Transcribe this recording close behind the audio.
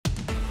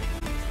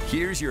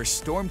Here's your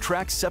Storm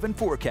Track 7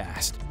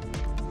 forecast.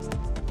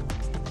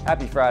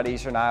 Happy Friday,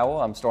 Eastern Iowa.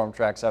 I'm Storm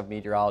Track 7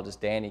 meteorologist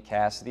Danny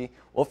Cassidy.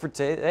 Well, for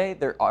today,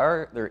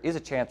 there is a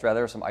chance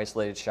of some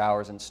isolated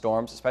showers and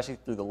storms, especially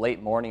through the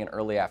late morning and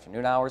early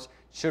afternoon hours.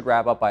 Should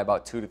wrap up by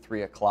about 2 to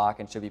 3 o'clock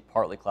and should be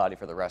partly cloudy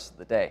for the rest of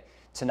the day.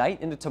 Tonight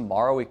into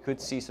tomorrow, we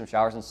could see some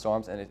showers and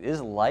storms, and it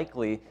is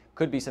likely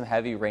could be some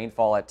heavy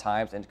rainfall at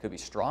times and could be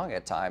strong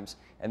at times.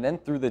 And then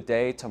through the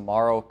day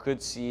tomorrow,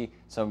 could see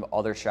some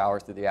other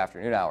showers through the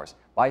afternoon hours.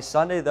 By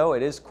Sunday, though,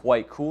 it is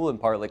quite cool and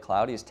partly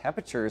cloudy as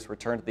temperatures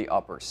return to the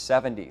upper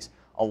 70s.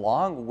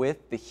 Along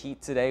with the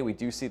heat today, we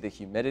do see the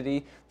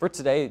humidity. For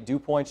today, dew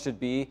points should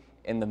be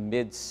in the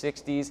mid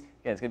 60s.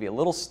 Again, it's going to be a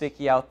little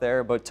sticky out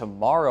there, but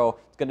tomorrow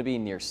it's going to be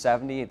near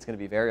 70. It's going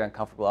to be very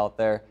uncomfortable out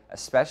there,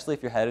 especially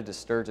if you're headed to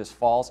Sturgis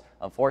Falls.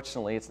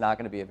 Unfortunately, it's not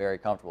going to be a very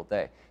comfortable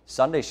day.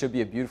 Sunday should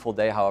be a beautiful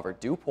day. However,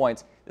 dew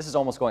points, this is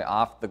almost going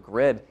off the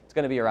grid. It's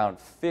going to be around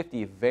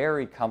 50,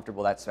 very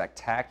comfortable, that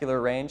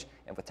spectacular range.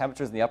 And with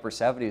temperatures in the upper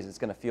 70s, it's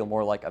going to feel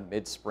more like a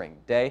mid-spring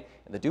day.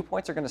 And the dew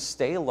points are going to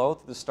stay low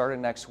through the start of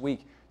next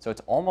week. So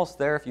it's almost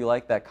there if you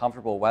like that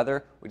comfortable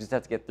weather. We just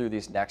have to get through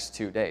these next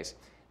 2 days.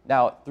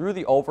 Now, through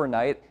the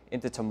overnight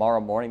into tomorrow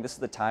morning, this is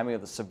the timing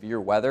of the severe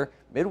weather.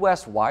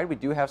 Midwest wide, we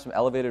do have some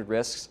elevated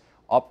risks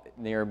up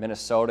near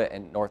Minnesota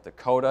and North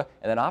Dakota.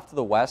 And then off to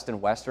the west in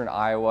western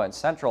Iowa and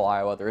central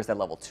Iowa, there is that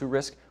level 2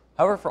 risk.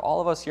 However, for all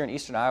of us here in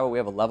eastern Iowa, we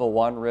have a level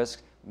 1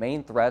 risk.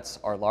 Main threats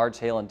are large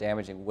hail and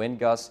damaging wind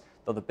gusts,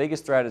 though the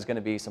biggest threat is going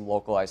to be some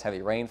localized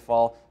heavy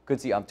rainfall. Could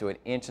see up to an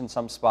inch in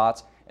some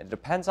spots. And it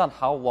depends on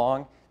how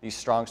long these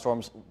strong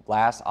storms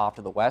last off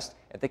to the west.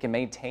 If they can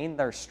maintain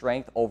their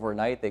strength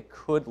overnight, they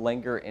could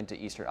linger into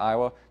eastern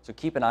Iowa. So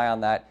keep an eye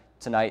on that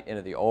tonight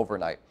into the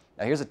overnight.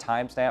 Now here's a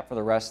timestamp for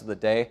the rest of the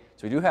day.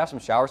 So we do have some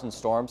showers and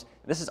storms.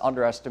 This is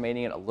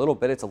underestimating it a little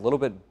bit. It's a little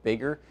bit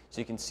bigger. So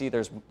you can see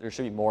there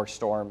should be more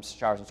storms,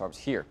 showers and storms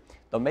here.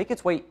 They'll make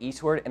its way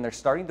eastward, and they're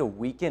starting to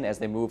weaken as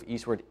they move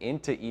eastward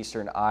into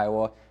eastern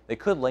Iowa. They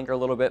could linger a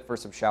little bit for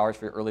some showers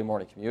for your early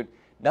morning commute.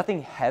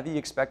 Nothing heavy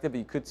expected, but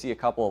you could see a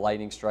couple of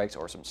lightning strikes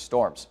or some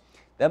storms.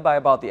 Then by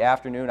about the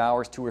afternoon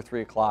hours, 2 or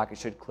 3 o'clock, it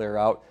should clear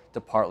out to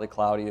partly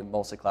cloudy and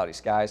mostly cloudy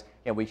skies.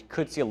 And we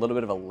could see a little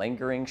bit of a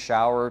lingering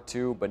shower or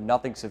two, but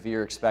nothing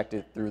severe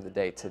expected through the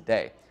day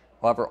today.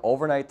 However,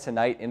 overnight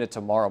tonight into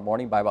tomorrow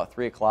morning by about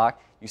 3 o'clock,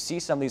 you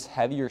see some of these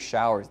heavier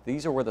showers.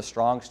 These are where the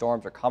strong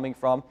storms are coming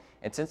from.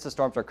 And since the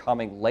storms are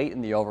coming late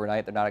in the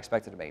overnight, they're not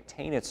expected to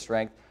maintain its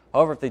strength.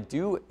 However, if they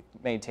do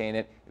maintain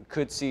it, you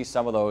could see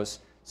some of those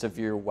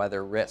severe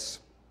weather risks.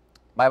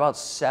 By about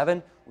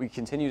 7, we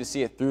continue to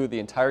see it through the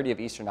entirety of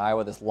eastern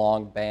Iowa, this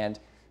long band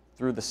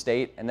through the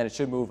state, and then it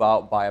should move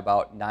out by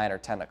about 9 or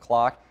 10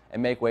 o'clock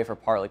and make way for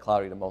partly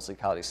cloudy to mostly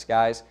cloudy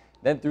skies.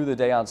 Then through the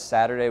day on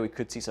Saturday, we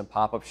could see some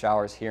pop-up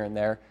showers here and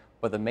there,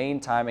 but the main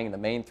timing and the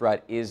main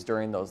threat is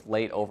during those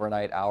late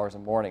overnight hours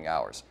and morning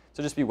hours.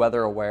 So just be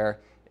weather aware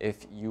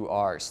if you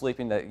are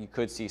sleeping that you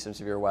could see some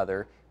severe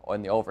weather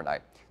in the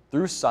overnight.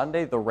 Through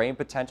Sunday, the rain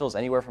potential is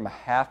anywhere from a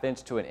 ½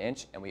 inch to an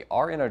inch, and we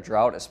are in a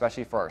drought,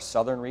 especially for our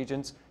southern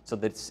regions, so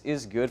this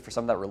is good for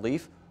some of that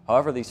relief.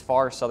 However, these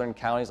far southern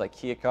counties like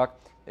Keokuk,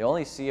 they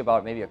only see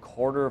about maybe a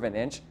quarter of an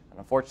inch, and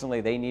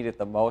unfortunately, they need it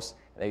the most,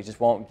 and they just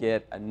won't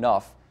get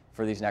enough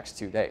for these next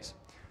 2 days.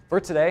 For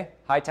today,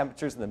 high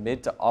temperatures in the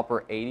mid to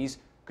upper 80s.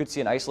 Could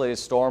see an isolated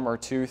storm or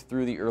two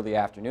through the early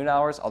afternoon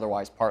hours,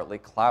 otherwise partly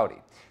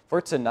cloudy.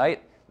 For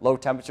tonight, low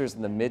temperatures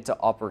in the mid to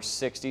upper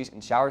 60s,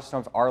 and shower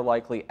storms are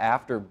likely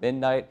after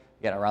midnight.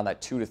 Again, around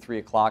that 2 to 3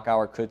 o'clock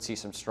hour, could see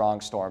some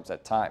strong storms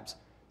at times.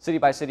 City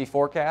by city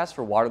forecast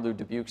for Waterloo,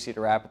 Dubuque,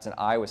 Cedar Rapids, and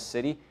Iowa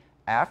City.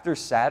 After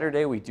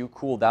Saturday, we do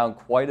cool down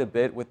quite a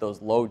bit with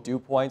those low dew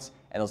points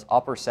and those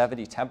upper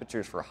 70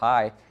 temperatures for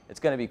high. It's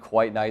going to be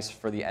quite nice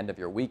for the end of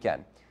your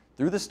weekend.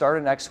 Through the start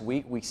of next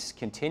week, we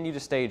continue to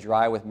stay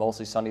dry with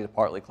mostly sunny to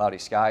partly cloudy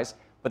skies.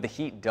 But the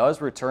heat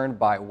does return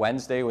by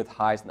Wednesday with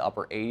highs in the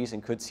upper 80s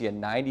and could see a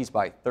 90s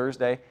by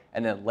Thursday.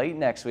 And then late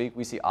next week,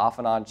 we see off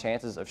and on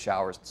chances of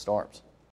showers and storms.